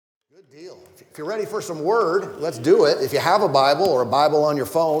Good deal. If you're ready for some word, let's do it. If you have a Bible or a Bible on your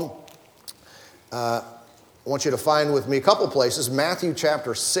phone, I want you to find with me a couple places. Matthew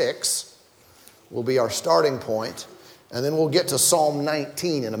chapter 6 will be our starting point, and then we'll get to Psalm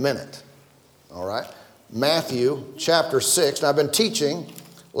 19 in a minute. All right? Matthew chapter 6. Now, I've been teaching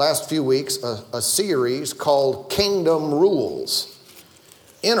last few weeks a series called Kingdom Rules.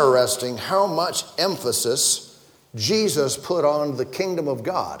 Interesting how much emphasis Jesus put on the kingdom of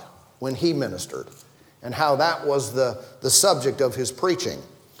God when he ministered, and how that was the subject of his preaching.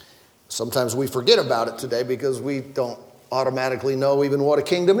 Sometimes we forget about it today because we don't automatically know even what a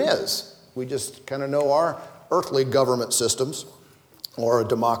kingdom is. We just kind of know our earthly government systems or a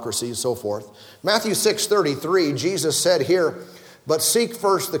democracy and so forth. Matthew 6:33, Jesus said here, "But seek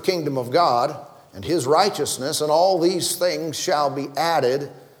first the kingdom of God and his righteousness, and all these things shall be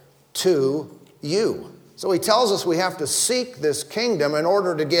added to you." So he tells us we have to seek this kingdom in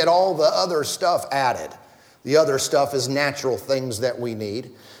order to get all the other stuff added. The other stuff is natural things that we need.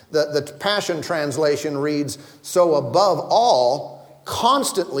 The Passion Translation reads, "So above all,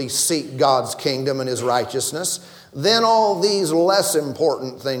 constantly seek God's kingdom and his righteousness, then all these less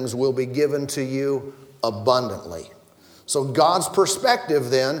important things will be given to you abundantly." So God's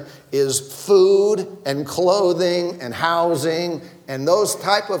perspective then is food and clothing and housing, and those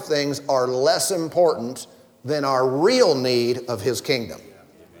type of things are less important than our real need of his kingdom.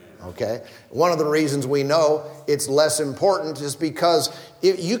 Okay? One of the reasons we know it's less important is because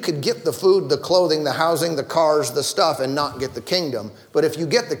you could get the food, the clothing, the housing, the cars, the stuff, and not get the kingdom. But if you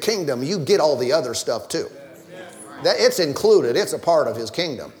get the kingdom, you get all the other stuff too. It's included. It's a part of his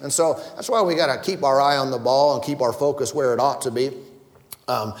kingdom. And so that's why we got to keep our eye on the ball and keep our focus where it ought to be.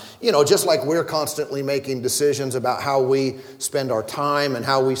 Just like we're constantly making decisions about how we spend our time and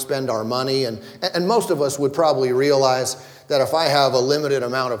how we spend our money. And most of us would probably realize that if I have a limited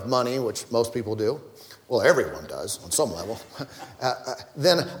amount of money, which most people do, well, everyone does on some level,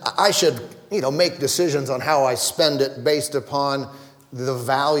 then I should, make decisions on how I spend it based upon the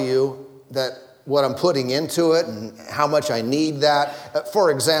value that what I'm putting into it and how much I need that.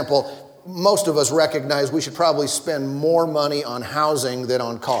 For example, most of us recognize we should probably spend more money on housing than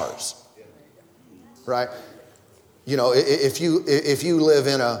on cars, right? If you live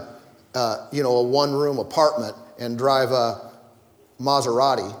in a one-room apartment and drive a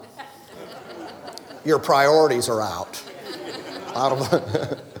Maserati, your priorities are out.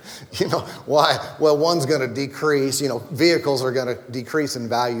 Why? Well, one's going to decrease. Vehicles are going to decrease in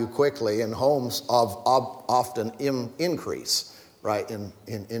value quickly, and homes often increase, right,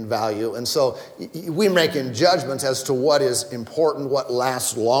 in value. And so we're making judgments as to what is important, what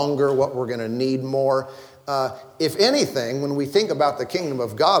lasts longer, what we're going to need more. If anything, when we think about the kingdom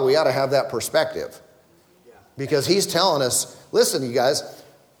of God, we ought to have that perspective. Because he's telling us, listen, you guys,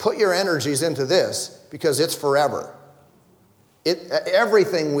 put your energies into this because it's forever.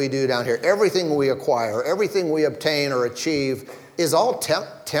 Everything we do down here, everything we acquire, everything we obtain or achieve is all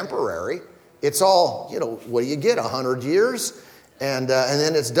temporary. It's all, what do you get, 100 years? And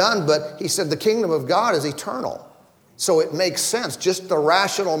then it's done. But he said the kingdom of God is eternal. So it makes sense. Just the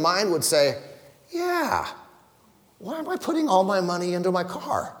rational mind would say, yeah, why am I putting all my money into my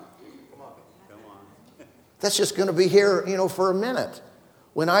car? That's just going to be here, for a minute.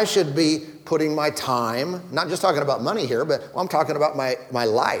 When I should be putting my time, not just talking about money here, but I'm talking about my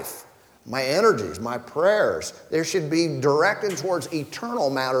life, my energies, my prayers. There should be directed towards eternal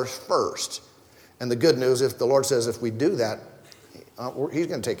matters first. And the good news, if the Lord says if we do that, he's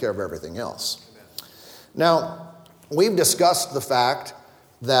going to take care of everything else. Now, we've discussed the fact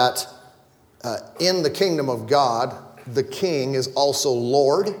that in the kingdom of God, the king is also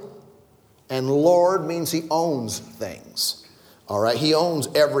Lord. And Lord means he owns things. All right, he owns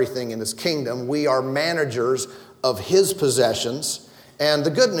everything in his kingdom. We are managers of his possessions. And the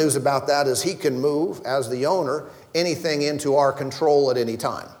good news about that is he can move, as the owner, anything into our control at any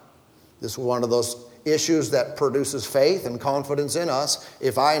time. This is one of those issues that produces faith and confidence in us.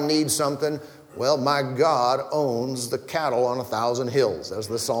 If I need something, well, my God owns the cattle on 1,000 hills, as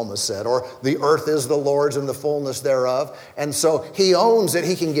the psalmist said, or the earth is the Lord's and the fullness thereof. And so he owns it,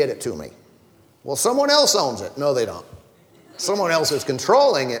 he can get it to me. Well, someone else owns it. No, they don't. Someone else is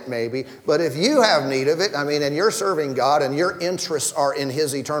controlling it maybe, but if you have need of it, and you're serving God and your interests are in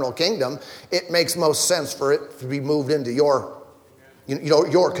his eternal kingdom, it makes most sense for it to be moved into your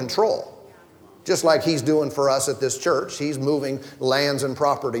control. Just like he's doing for us at this church. He's moving lands and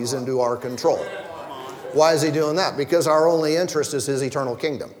properties into our control. Why is he doing that? Because our only interest is his eternal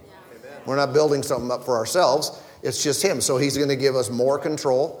kingdom. We're not building something up for ourselves. It's just him. So he's going to give us more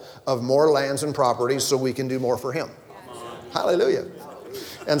control of more lands and properties so we can do more for him. Hallelujah.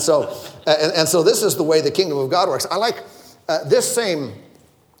 And so this is the way the kingdom of God works. I like this same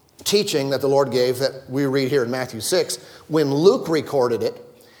teaching that the Lord gave that we read here in Matthew 6. When Luke recorded it,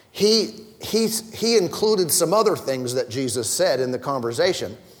 he included some other things that Jesus said in the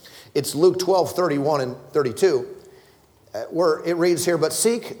conversation. It's Luke 12:31 and 32, where it reads here, "But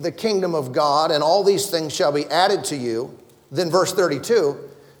seek the kingdom of God, and all these things shall be added to you." Then verse 32,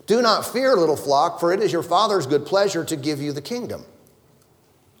 "Do not fear, little flock, for it is your Father's good pleasure to give you the kingdom."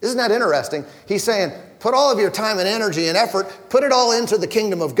 Isn't that interesting? He's saying, put all of your time and energy and effort, put it all into the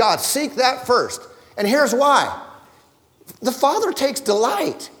kingdom of God. Seek that first. And here's why. The Father takes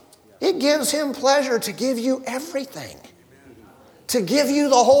delight. It gives him pleasure to give you everything, to give you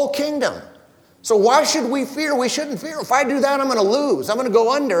the whole kingdom. So why should we fear? We shouldn't fear. If I do that, I'm going to lose. I'm going to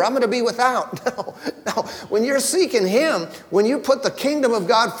go under. I'm going to be without. No. When you're seeking him, when you put the kingdom of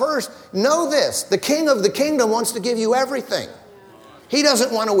God first, know this. The king of the kingdom wants to give you everything. He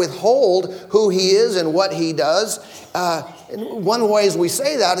doesn't want to withhold who he is and what he does. And one of the ways we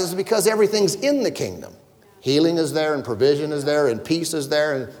say that is because everything's in the kingdom. Healing is there, and provision is there, and peace is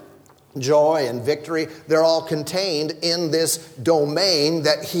there, and joy and victory. They're all contained in this domain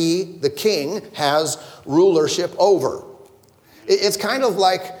that he, the king, has rulership over. It's kind of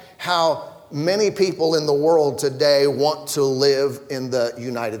like how many people in the world today want to live in the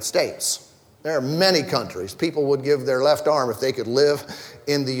United States. There are many countries. People would give their left arm if they could live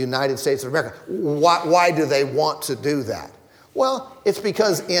in the United States of America. Why do they want to do that? Well, it's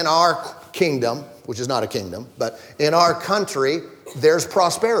because in our kingdom, which is not a kingdom, but in our country, there's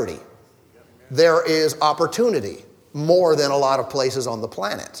prosperity. There is opportunity more than a lot of places on the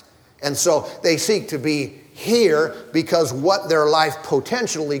planet. And so they seek to be here because what their life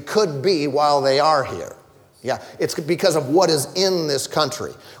potentially could be while they are here. Yeah, it's because of what is in this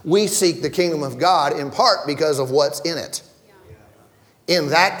country. We seek the kingdom of God in part because of what's in it. In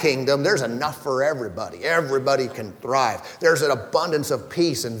that kingdom, there's enough for everybody. Everybody can thrive. There's an abundance of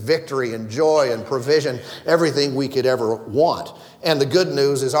peace and victory and joy and provision, everything we could ever want. And the good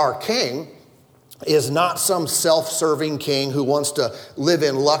news is our king is not some self-serving king who wants to live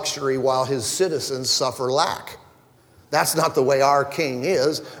in luxury while his citizens suffer lack. That's not the way our king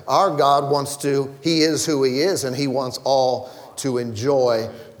is. Our God he is who he is, and he wants all to enjoy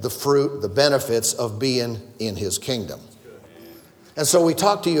the fruit, the benefits of being in his kingdom. And so we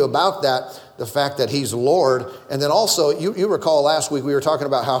talked to you about that, the fact that he's Lord. And then also, you recall last week we were talking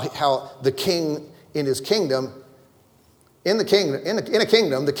about how the king in his kingdom, in a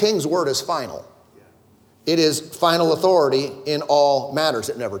kingdom, the king's word is final. It is final authority in all matters.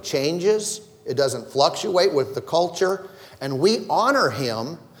 It never changes. It doesn't fluctuate with the culture. And we honor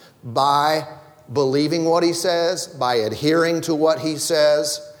him by believing what he says, by adhering to what he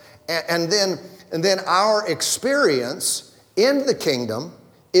says. And then our experience in the kingdom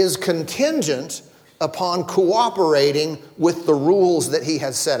is contingent upon cooperating with the rules that he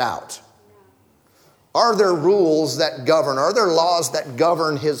has set out. Are there rules that govern? Are there laws that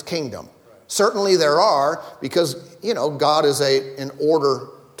govern his kingdom? Certainly there are, because, God is an order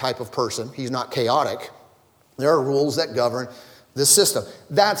type of person. He's not chaotic. There are rules that govern the system.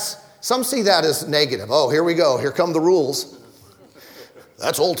 Some see that as negative. Oh, here we go. Here come the rules.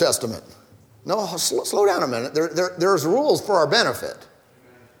 That's Old Testament. No, slow down a minute. There's rules for our benefit.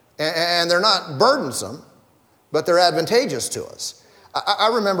 And they're not burdensome, but they're advantageous to us. I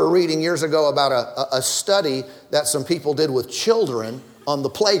remember reading years ago about a study that some people did with children on the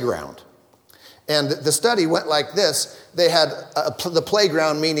playground. And the study went like this. They had the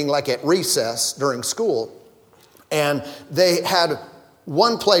playground, meaning like at recess during school. And they had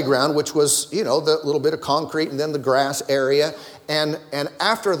one playground, which was, the little bit of concrete and then the grass area. And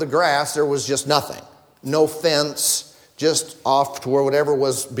after the grass, there was just nothing. No fence, just off to where whatever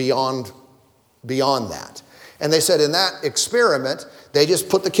was beyond that. And they said in that experiment, they just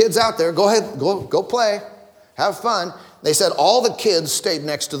put the kids out there. Go ahead, go play, have fun. They said all the kids stayed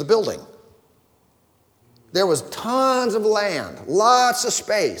next to the building. There was tons of land, lots of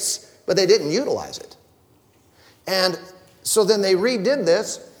space, but they didn't utilize it. And so then they redid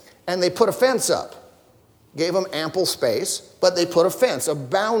this, and they put a fence up. Gave them ample space, but they put a fence, a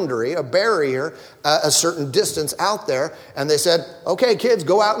boundary, a barrier, a certain distance out there. And they said, okay, kids,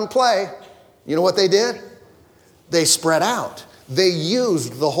 go out and play. You know what they did? They spread out. They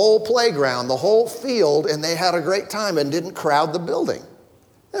used the whole playground, the whole field, and they had a great time and didn't crowd the building.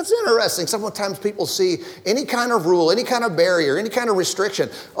 That's interesting. Sometimes people see any kind of rule, any kind of barrier, any kind of restriction.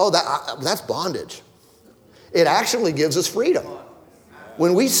 Oh, that's bondage. It actually gives us freedom.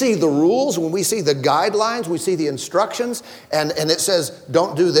 When we see the rules, when we see the guidelines, we see the instructions, and it says,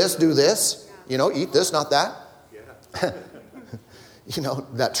 don't do this, do this. Eat this, not that.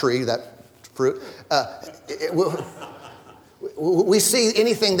 that tree, that fruit. We see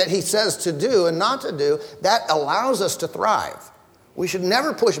anything that he says to do and not to do, that allows us to thrive. We should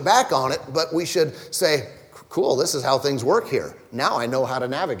never push back on it, but we should say, cool, this is how things work here. Now I know how to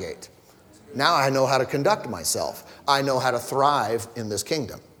navigate. Now I know how to conduct myself. I know how to thrive in this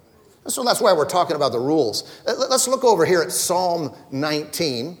kingdom. So that's why we're talking about the rules. Let's look over here at Psalm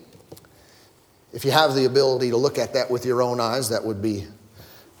 19. If you have the ability to look at that with your own eyes, that would be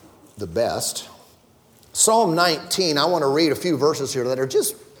the best. Psalm 19, I want to read a few verses here that are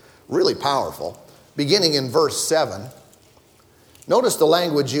just really powerful. Beginning in verse 7. Notice the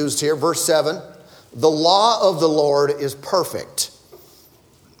language used here, verse 7. The law of the Lord is perfect,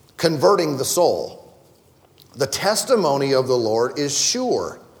 converting the soul. The testimony of the Lord is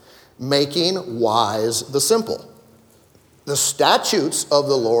sure, making wise the simple. The statutes of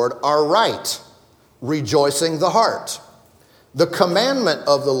the Lord are right, rejoicing the heart. The commandment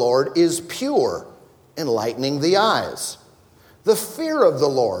of the Lord is pure, enlightening the eyes. The fear of the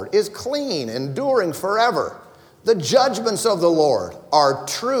Lord is clean, enduring forever. The judgments of the Lord are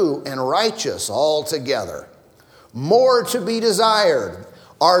true and righteous altogether. More to be desired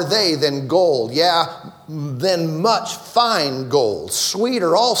are they than gold, than much fine gold,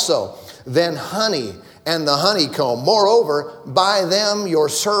 sweeter also than honey and the honeycomb. Moreover, by them your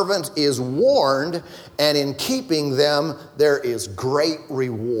servant is warned, and in keeping them there is great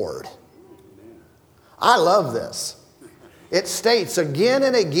reward. I love this. It states again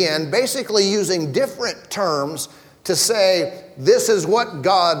and again, basically using different terms to say, this is what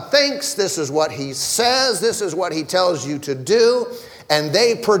God thinks, this is what he says, this is what he tells you to do, and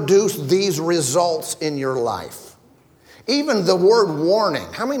they produce these results in your life. Even the word warning.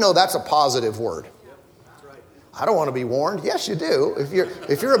 How many know that's a positive word? I don't want to be warned. Yes, you do.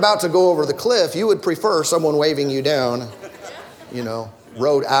 If you're about to go over the cliff, you would prefer someone waving you down,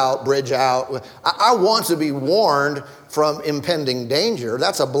 road out, bridge out. I want to be warned from impending danger.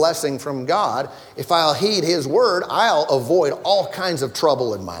 That's a blessing from God. If I'll heed his word, I'll avoid all kinds of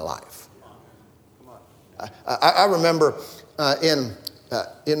trouble in my life. I remember in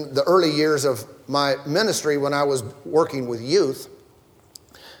the early years of my ministry, when I was working with youth,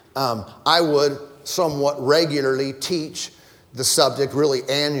 I would somewhat regularly teach the subject, really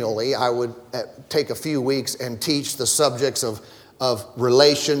annually. I would take a few weeks and teach the subjects of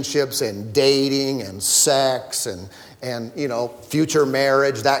relationships and dating and sex and future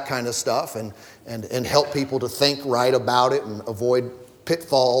marriage, that kind of stuff, and help people to think right about it and avoid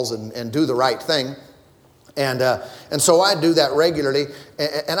pitfalls and do the right thing. And so I do that regularly.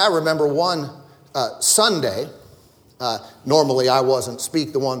 And I remember one Sunday, normally I wasn't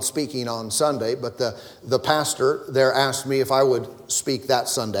the one speaking on Sunday, but the pastor there asked me if I would speak that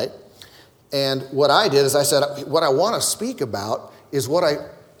Sunday. And what I did is I said, what I want to speak about is what I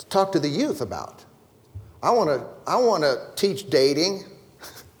talk to the youth about. I want to teach dating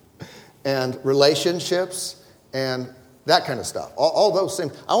and relationships and that kind of stuff. All those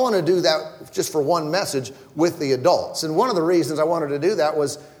things. I want to do that just for one message with the adults. And one of the reasons I wanted to do that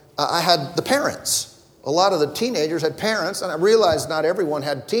was I had the parents. A lot of the teenagers had parents, and I realized not everyone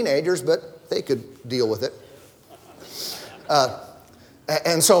had teenagers, but they could deal with it.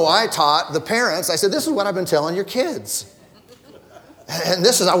 And so I taught the parents. I said, this is what I've been telling your kids. And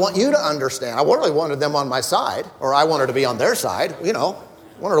this is, I want you to understand. I really wanted them on my side, or I wanted to be on their side,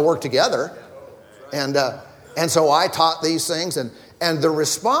 wanted to work together. And so I taught these things, and the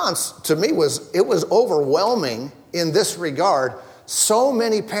response to me was overwhelming in this regard. So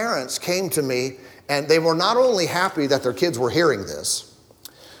many parents came to me, and they were not only happy that their kids were hearing this,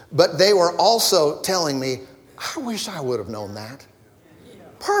 but they were also telling me, I wish I would have known that.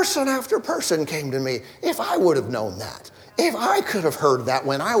 Person after person came to me, if I would have known that. If I could have heard that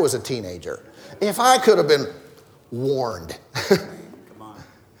when I was a teenager, if I could have been warned,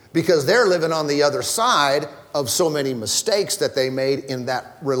 because they're living on the other side of so many mistakes that they made in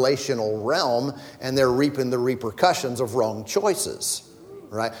that relational realm, and they're reaping the repercussions of wrong choices,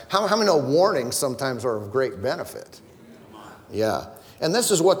 right? How many know warnings sometimes are of great benefit? Yeah, and this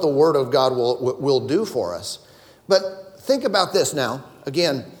is what the Word of God will do for us. But think about this now.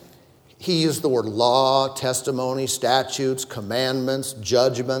 Again, he used the word law, testimony, statutes, commandments,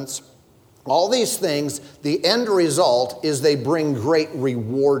 judgments. All these things, the end result is they bring great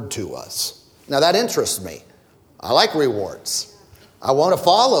reward to us. Now that interests me. I like rewards. I want to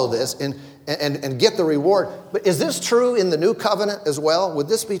follow this and get the reward. But is this true in the New Covenant as well? Would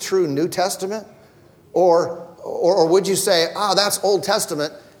this be true in New Testament? Or would you say, that's Old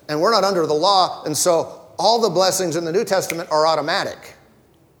Testament and we're not under the law, and so all the blessings in the New Testament are automatic?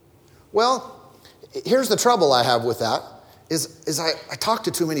 Well, here's the trouble I have with that, is I talk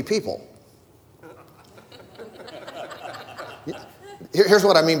to too many people. Here's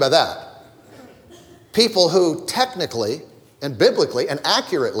what I mean by that. People who technically and biblically and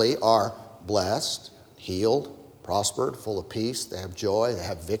accurately are blessed, healed, prospered, full of peace. They have joy. They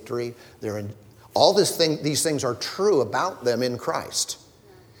have victory. These things are true about them in Christ.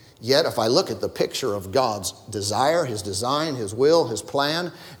 Yet if I look at the picture of God's desire, his design, his will, his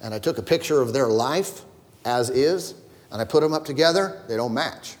plan, and I took a picture of their life as is, and I put them up together, they don't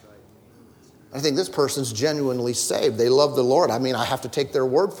match. I think this person's genuinely saved. They love the Lord. I mean, I have to take their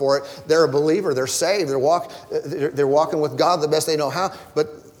word for it. They're a believer. They're saved. They're walking with God the best they know how. But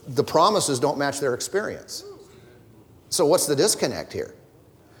the promises don't match their experience. So what's the disconnect here?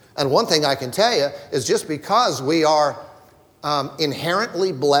 And one thing I can tell you is just because we are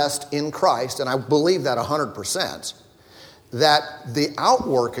inherently blessed in Christ, and I believe that 100%, that the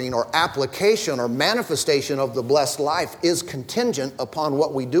outworking or application or manifestation of the blessed life is contingent upon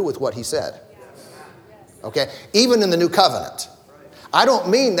what we do with what he said. Okay? Even in the new covenant. I don't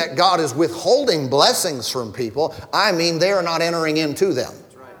mean that God is withholding blessings from people. I mean they are not entering into them.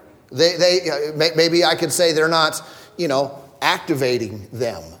 Maybe I could say they're not, activating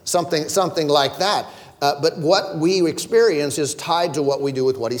them. Something like that. But what we experience is tied to what we do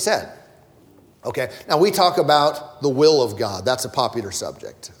with what he said. Okay, now we talk about the will of God. That's a popular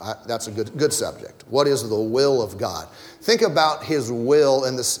subject. That's a good subject. What is the will of God? Think about his will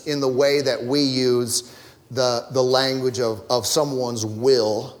in the way that we use the language of someone's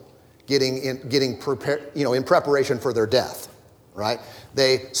will getting prepared, in preparation for their death, right?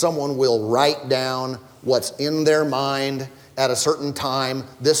 Someone will write down what's in their mind at a certain time.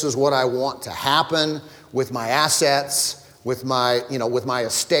 This is what I want to happen with my assets, with my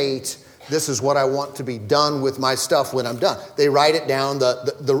estate. This is what I want to be done with my stuff when I'm done. They write it down.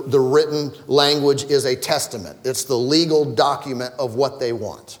 The written language is a testament. It's the legal document of what they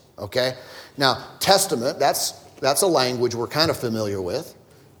want. Okay? Now, testament, that's a language we're kind of familiar with.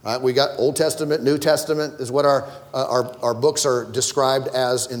 Right? We got Old Testament, New Testament is what our books are described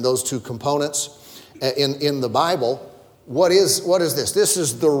as in those two components in the Bible. What is this? This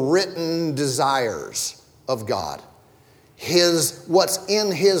is the written desires of God. What's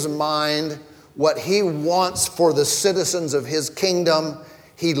in his mind, what he wants for the citizens of his kingdom.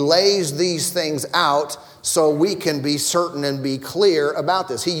 He lays these things out so we can be certain and be clear about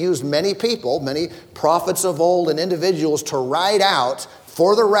this. He used many people, many prophets of old and individuals to write out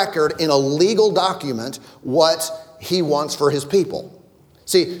for the record in a legal document what he wants for his people.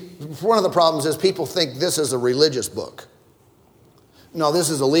 See, one of the problems is people think this is a religious book. No, this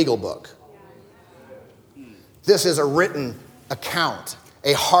is a legal book. This is a written account,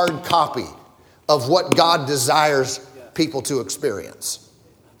 a hard copy of what God desires people to experience.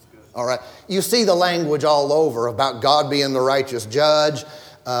 All right. You see the language all over about God being the righteous judge,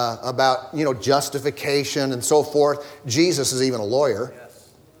 about, justification and so forth. Jesus is even a lawyer. Yes,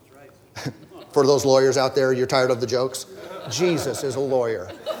 that's right. For those lawyers out there, you're tired of the jokes? Jesus is a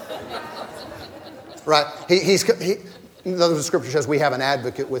lawyer. Right. The scripture says we have an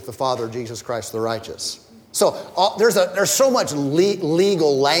advocate with the Father, Jesus Christ the righteous. So there's so much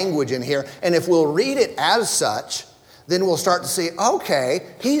legal language in here, and if we'll read it as such, then we'll start to see, okay,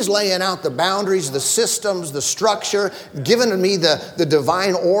 he's laying out the boundaries, the systems, the structure, giving me the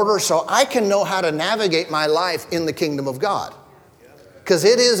divine order so I can know how to navigate my life in the kingdom of God. Because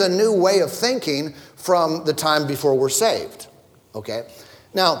it is a new way of thinking from the time before we're saved. Okay?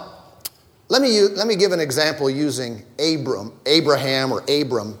 Now, let me give an example using Abraham or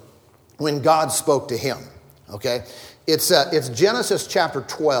Abram when God spoke to him. Okay? It's Genesis chapter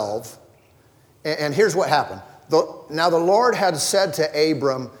 12, and here's what happened. Now the Lord had said to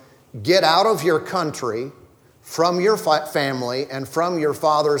Abram, get out of your country, from your family, and from your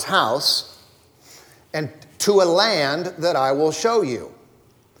father's house, and to a land that I will show you.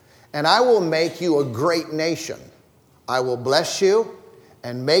 And I will make you a great nation. I will bless you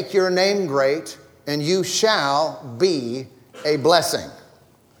and make your name great, and you shall be a blessing.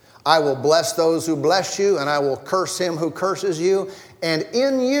 I will bless those who bless you, and I will curse him who curses you, and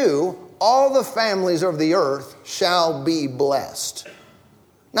in you all the families of the earth shall be blessed.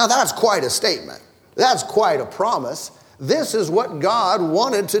 Now that's quite a statement. That's quite a promise. This is what God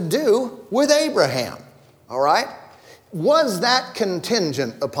wanted to do with Abraham. All right? Was that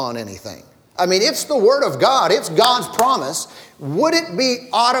contingent upon anything? I mean, it's the word of God. It's God's promise. Would it be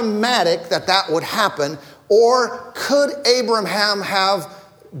automatic that would happen? Or could Abraham have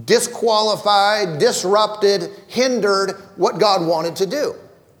disqualified, disrupted, hindered what God wanted to do?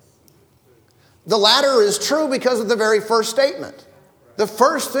 The latter is true because of the very first statement. The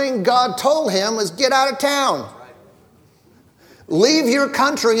first thing God told him was get out of town. Leave your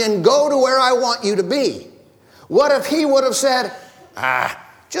country and go to where I want you to be. What if he would have said,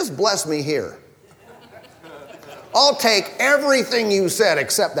 just bless me here. I'll take everything you said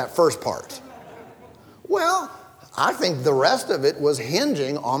except that first part. Well, I think the rest of it was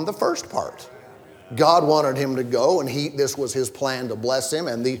hinging on the first part. God wanted him to go, and this was his plan to bless him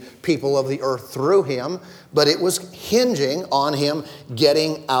and the people of the earth through him, but it was hinging on him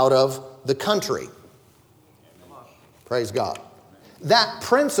getting out of the country. Praise God. That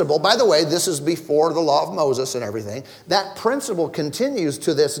principle, by the way, this is before the law of Moses and everything. That principle continues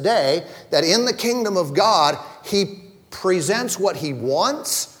to this day, that in the kingdom of God, he presents what he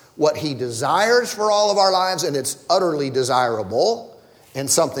wants, what he desires for all of our lives, and it's utterly desirable and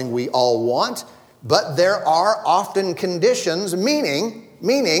something we all want. But there are often conditions,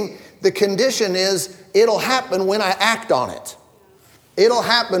 meaning the condition is it'll happen when I act on it. It'll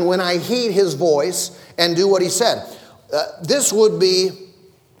happen when I heed his voice and do what he said. This would be,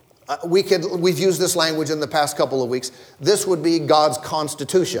 we've used this language in the past couple of weeks. This would be God's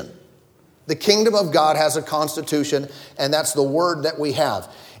constitution. The kingdom of God has a constitution, and that's the word that we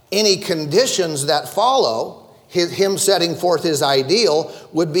have. Any conditions that follow, him setting forth his ideal,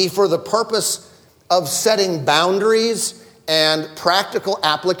 would be for the purpose of setting boundaries and practical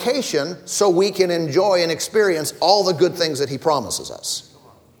application so we can enjoy and experience all the good things that he promises us.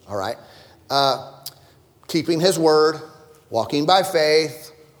 All right? Keeping his word, walking by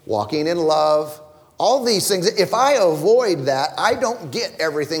faith, walking in love, all these things. If I avoid that, I don't get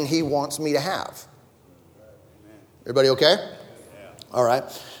everything he wants me to have. Everybody okay? All right.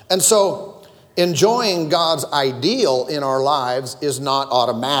 And so enjoying God's ideal in our lives is not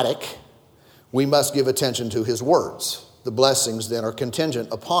automatic. We must give attention to his words. The blessings then are contingent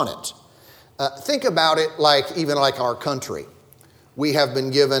upon it. Think about it even like our country. We have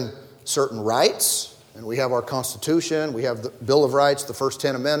been given certain rights, and we have our Constitution, we have the Bill of Rights, the first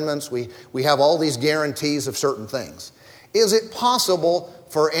 10 amendments, we have all these guarantees of certain things. Is it possible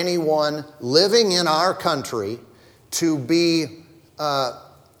for anyone living in our country to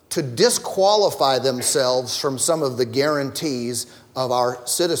disqualify themselves from some of the guarantees of our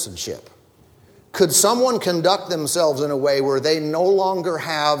citizenship? Could someone conduct themselves in a way where they no longer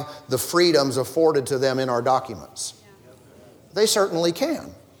have the freedoms afforded to them in our documents? They certainly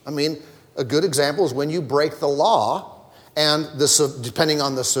can. I mean, a good example is when you break the law, and depending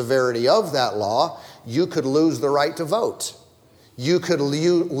on the severity of that law, you could lose the right to vote. You could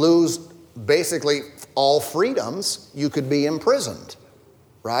lose basically all freedoms. You could be imprisoned,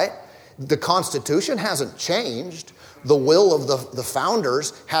 right? The Constitution hasn't changed. The will of the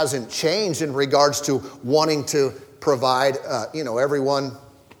founders hasn't changed in regards to wanting to provide, everyone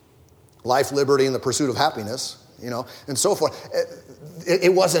life, liberty, and the pursuit of happiness, and so forth.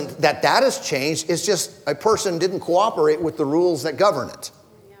 It wasn't that has changed. It's just a person didn't cooperate with the rules that govern it.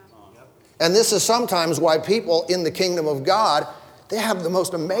 And this is sometimes why people in the kingdom of God, they have the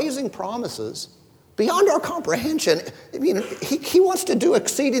most amazing promises beyond our comprehension. I mean, he wants to do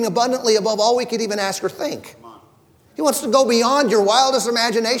exceeding abundantly above all we could even ask or think. He wants to go beyond your wildest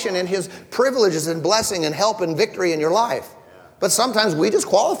imagination in his privileges and blessing and help and victory in your life. But sometimes we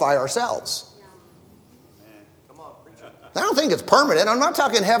disqualify ourselves. I don't think it's permanent. I'm not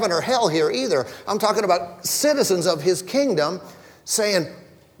talking heaven or hell here either. I'm talking about citizens of his kingdom saying,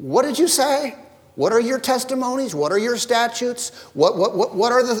 what did you say? What are your testimonies? What are your statutes? What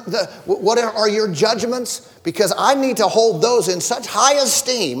are your judgments? Because I need to hold those in such high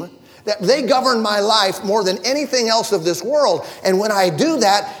esteem that they govern my life more than anything else of this world. And when I do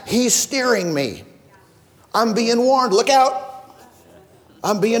that, he's steering me. I'm being warned, look out.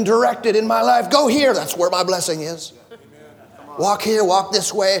 I'm being directed in my life. Go here, that's where my blessing is. Walk here, walk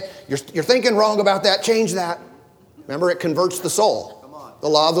this way. You're thinking wrong about that, change that. Remember, it converts the soul. The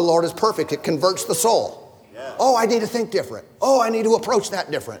law of the Lord is perfect. It converts the soul. Oh, I need to think different. Oh, I need to approach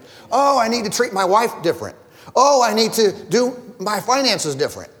that different. Oh, I need to treat my wife different. Oh, I need to do my finances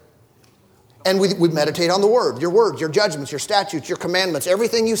different. And we meditate on the word, your judgments, your statutes, your commandments,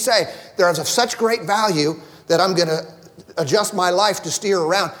 everything you say. They're of such great value that I'm going to adjust my life to steer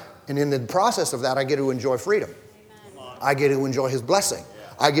around. And in the process of that, I get to enjoy freedom. I get to enjoy his blessing.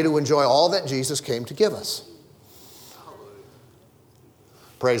 I get to enjoy all that Jesus came to give us.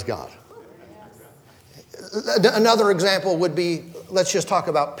 Praise God. Another example would be, let's just talk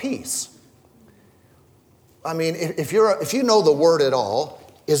about peace. I mean, if you know the word at all,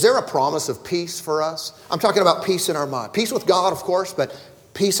 is there a promise of peace for us? I'm talking about peace in our mind. Peace with God, of course, but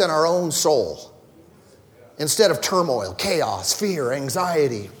peace in our own soul. Instead of turmoil, chaos, fear,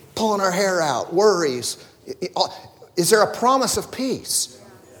 anxiety, pulling our hair out, worries. Is there a promise of peace?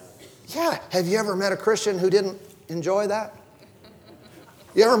 Yeah. Have you ever met a Christian who didn't enjoy that?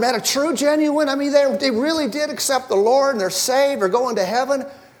 You ever met a true, genuine? I mean, they really did accept the Lord and they're saved, they're going to heaven,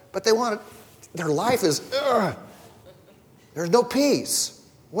 but their life is, there's no peace.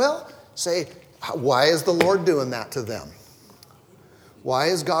 Well, say, why is the Lord doing that to them? Why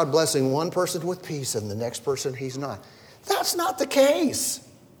is God blessing one person with peace and the next person he's not? That's not the case.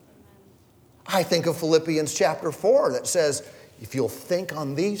 I think of Philippians chapter 4 that says, if you'll think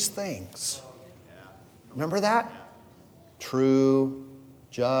on these things. Remember that? True,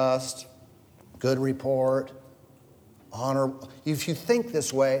 just, good report, honor. If you think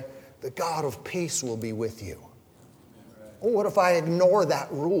this way, the God of peace will be with you. Well, what if I ignore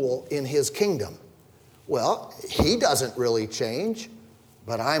that rule in his kingdom? Well, he doesn't really change,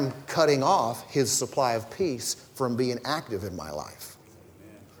 but I'm cutting off his supply of peace from being active in my life.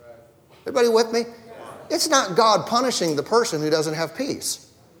 Everybody with me? It's not God punishing the person who doesn't have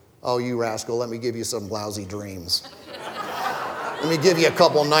peace. Oh, you rascal, let me give you some lousy dreams. Let me give you a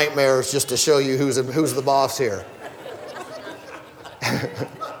couple nightmares just to show you who's the boss here.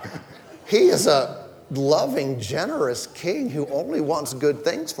 He is a loving, generous king who only wants good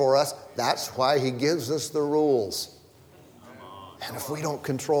things for us. That's why he gives us the rules. And if we don't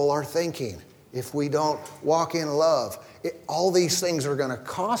control our thinking, if we don't walk in love, all these things are going to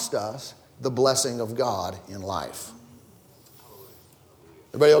cost us the blessing of God in life.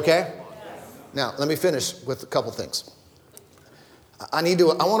 Everybody okay? Now, let me finish with a couple things. I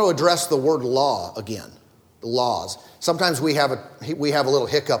want to address the word law again. The laws. Sometimes we have a little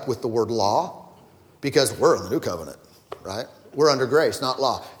hiccup with the word law because we're in the new covenant, right? We're under grace, not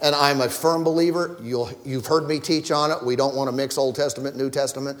law. And I'm a firm believer. You've heard me teach on it. We don't want to mix Old Testament, New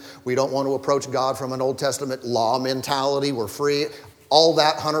Testament. We don't want to approach God from an Old Testament law mentality. We're free. All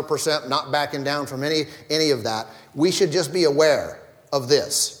that 100%, not backing down from any of that. We should just be aware of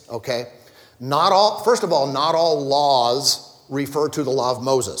this, okay? First of all, not all laws refer to the law of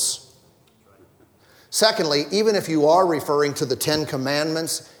Moses. Secondly, even if you are referring to the 10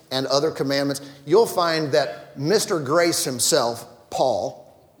 Commandments and other commandments, you'll find that Mr. Grace himself,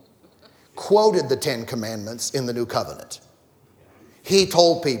 Paul, quoted the 10 Commandments in the New Covenant. He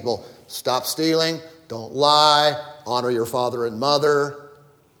told people, stop stealing, don't lie, honor your father and mother.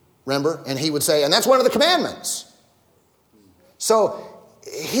 Remember? And he would say, and that's one of the commandments. So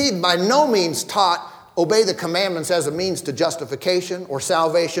he by no means taught obey the commandments as a means to justification or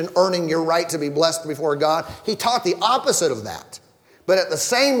salvation, earning your right to be blessed before God. He taught the opposite of that. But at the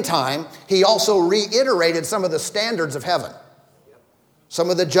same time, he also reiterated some of the standards of heaven, some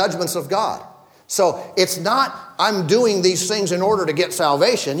of the judgments of God. So it's not, I'm doing these things in order to get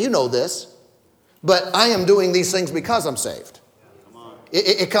salvation. You know this. But I am doing these things because I'm saved.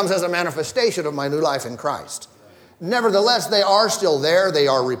 It comes as a manifestation of my new life in Christ. Nevertheless, they are still there. They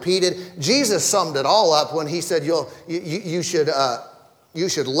are repeated. Jesus summed it all up when he said, you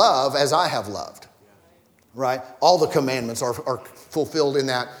should love as I have loved. Right? All the commandments are fulfilled in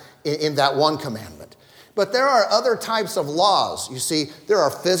that one commandment. But there are other types of laws. You see, there are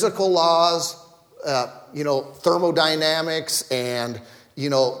physical laws, thermodynamics, and,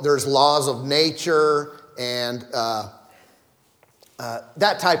 there's laws of nature and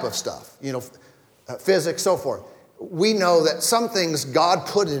that type of stuff, physics, so forth. We know that some things God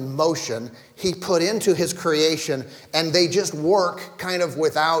put in motion, he put into his creation, and they just work kind of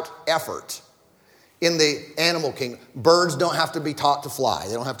without effort. In the animal kingdom, birds don't have to be taught to fly.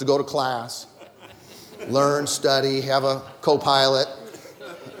 They don't have to go to class, learn, study, have a co-pilot.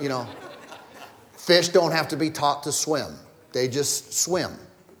 Fish don't have to be taught to swim. They just swim.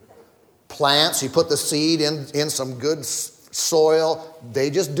 Plants, you put the seed in some good soil, they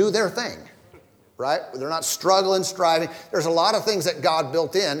just do their thing. Right? They're not struggling, striving. There's a lot of things that God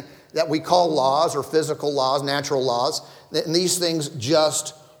built in that we call laws or physical laws, natural laws. And these things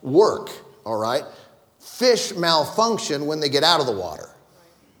just work, all right? Fish malfunction when they get out of the water,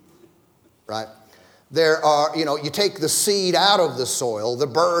 right? There are, you take the seed out of the soil, the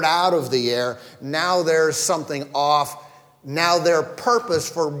bird out of the air. Now there's something off. Now their purpose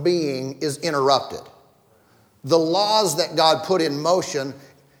for being is interrupted. The laws that God put in motion,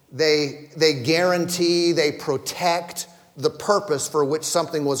 they guarantee, they protect the purpose for which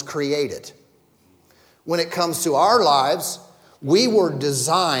something was created. When it comes to our lives, we were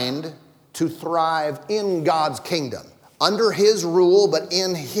designed to thrive in God's kingdom, under his rule, but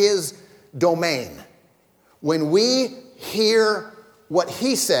in his domain. When we hear what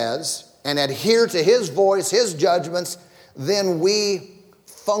he says and adhere to his voice, his judgments, then we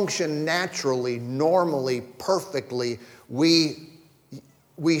function naturally, normally, perfectly. We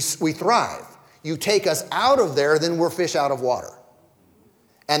thrive. You take us out of there, then we're fish out of water.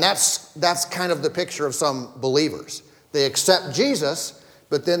 And that's kind of the picture of some believers. They accept Jesus,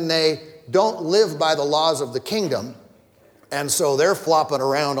 but then they don't live by the laws of the kingdom, and so they're flopping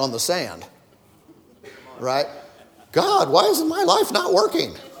around on the sand. Right? God, why isn't my life not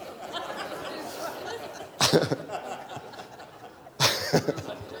working?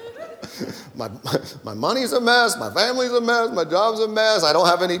 my money's a mess, my family's a mess, my job's a mess, I don't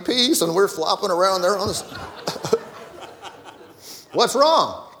have any peace, and we're flopping around there on the sand. What's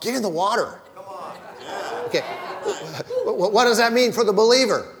wrong? Get in the water. Come on. Okay. What does that mean for the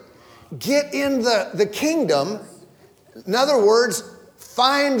believer? Get in the kingdom. In other words,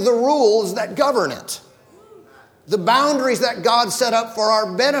 find the rules that govern it. The boundaries that God set up for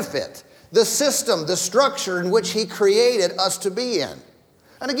our benefit. The system, the structure in which He created us to be in.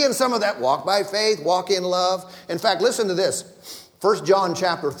 And again, some of that walk by faith, walk in love. In fact, listen to this. 1 John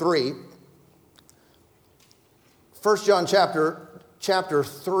chapter 3. 1 John chapter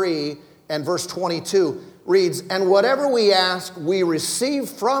 3 and verse 22 reads, "And whatever we ask, we receive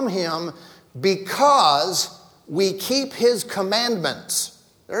from Him because we keep His commandments."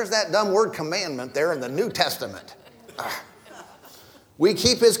 There's that dumb word commandment there in the New Testament. We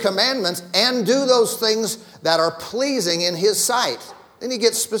keep His commandments and do those things that are pleasing in His sight. Then He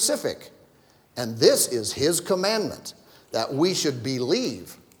gets specific. "And this is His commandment, that we should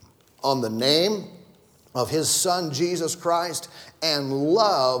believe on the name of His Son, Jesus Christ, and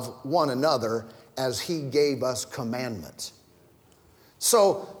love one another as He gave us commandments."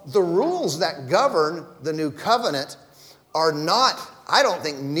 So the rules that govern the new covenant are not, I don't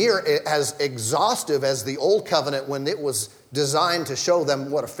think, near as exhaustive as the old covenant when it was designed to show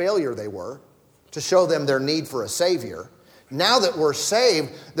them what a failure they were, to show them their need for a Savior. Now that we're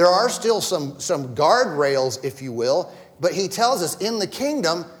saved, there are still some guardrails, if you will, but He tells us in the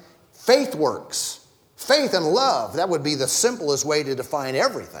kingdom, faith works. Faith and love, that would be the simplest way to define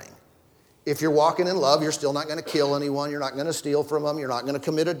everything. If you're walking in love, you're still not going to kill anyone. You're not going to steal from them. You're not going to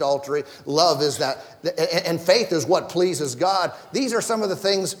commit adultery. Love is that, and faith is what pleases God. These are some of the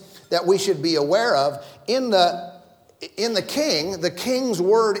things that we should be aware of. In the king's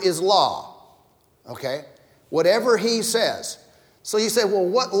word is law. Okay? Whatever he says. So you say, well,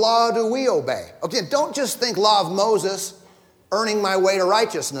 what law do we obey? Okay, don't just think law of Moses, earning my way to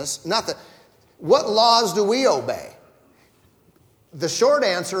righteousness. Nothing. What laws do we obey? The short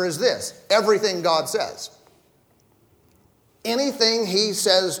answer is this: everything God says. Anything He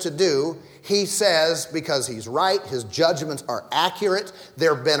says to do, He says because He's right. His judgments are accurate.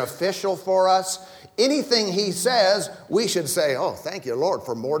 They're beneficial for us. Anything He says, we should say, oh, thank you, Lord,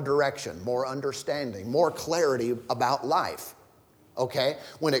 for more direction, more understanding, more clarity about life. Okay?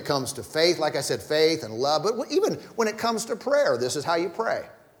 When it comes to faith, like I said, faith and love, but even when it comes to prayer, this is how you pray.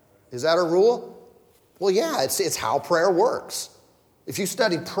 Is that a rule? Well, yeah, it's how prayer works. If you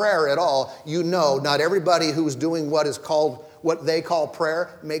study prayer at all, you know not everybody who's doing what they call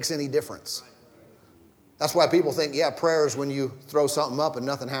prayer makes any difference. That's why people think, yeah, prayer is when you throw something up and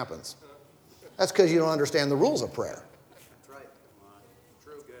nothing happens. That's because you don't understand the rules of prayer. That's right.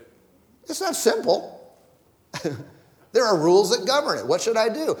 True, good. It's not simple. There are rules that govern it. What should I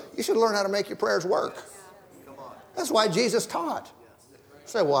do? You should learn how to make your prayers work. Come on. That's why Jesus taught.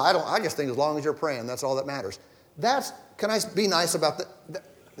 Say, well, I just think as long as you're praying, that's all that matters. Can I be nice about that?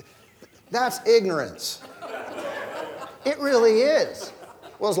 That's ignorance. It really is.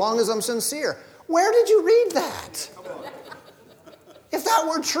 Well, as long as I'm sincere. Where did you read that? If that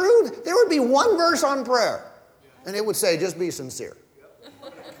were true, there would be one verse on prayer, and it would say, just be sincere.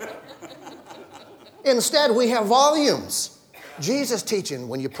 Instead, we have volumes. Jesus teaching,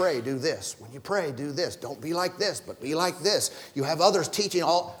 when you pray, do this. When you pray, do this. Don't be like this, but be like this. You have others teaching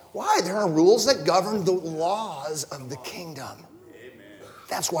all. Why? There are rules that govern the laws of the kingdom. Amen.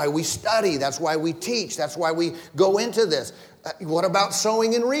 That's why we study. That's why we teach. That's why we go into this. What about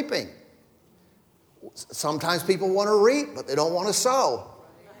sowing and reaping? Sometimes people want to reap, but they don't want to sow.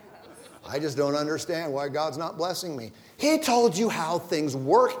 I just don't understand why God's not blessing me. He told you how things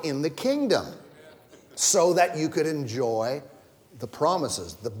work in the kingdom so that you could enjoy the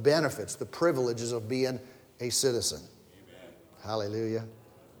promises, the benefits, the privileges of being a citizen. Amen. Hallelujah.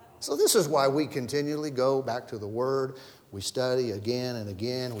 So this is why we continually go back to the Word. We study again and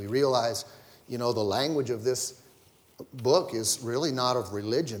again. We realize, the language of this book is really not of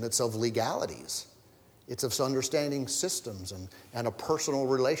religion. It's of legalities. It's of understanding systems and a personal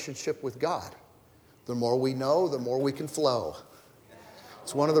relationship with God. The more we know, the more we can flow.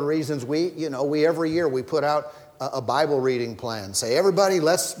 It's one of the reasons we every year we put out a Bible reading plan. Say, everybody,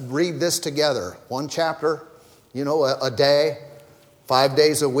 let's read this together. One chapter, a day, 5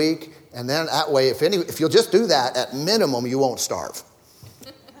 days a week. And then that way, if you'll just do that, at minimum, you won't starve.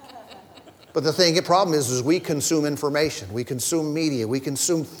 But the problem is we consume information, we consume media, we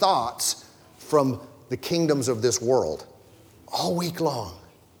consume thoughts from the kingdoms of this world all week long.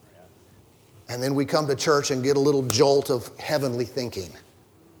 And then we come to church and get a little jolt of heavenly thinking.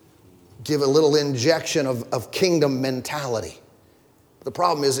 Give a little injection of kingdom mentality. The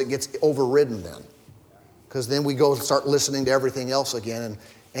problem is it gets overridden then. Because then we go and start listening to everything else again.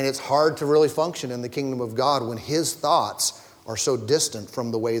 And it's hard to really function in the kingdom of God when His thoughts are so distant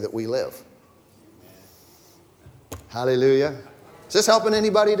from the way that we live. Hallelujah. Is this helping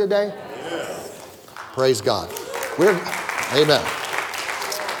anybody today? Yes. Praise God. Amen.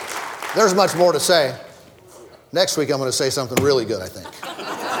 There's much more to say. Next week I'm going to say something really good, I think.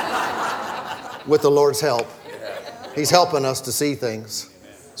 With the Lord's help. He's helping us to see things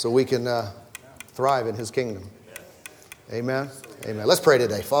so we can thrive in His kingdom. Amen. Amen. Let's pray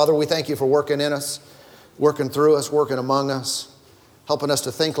today. Father, we thank You for working in us, working through us, working among us, helping us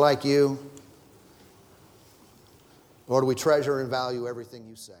to think like You. Lord, we treasure and value everything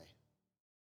You say.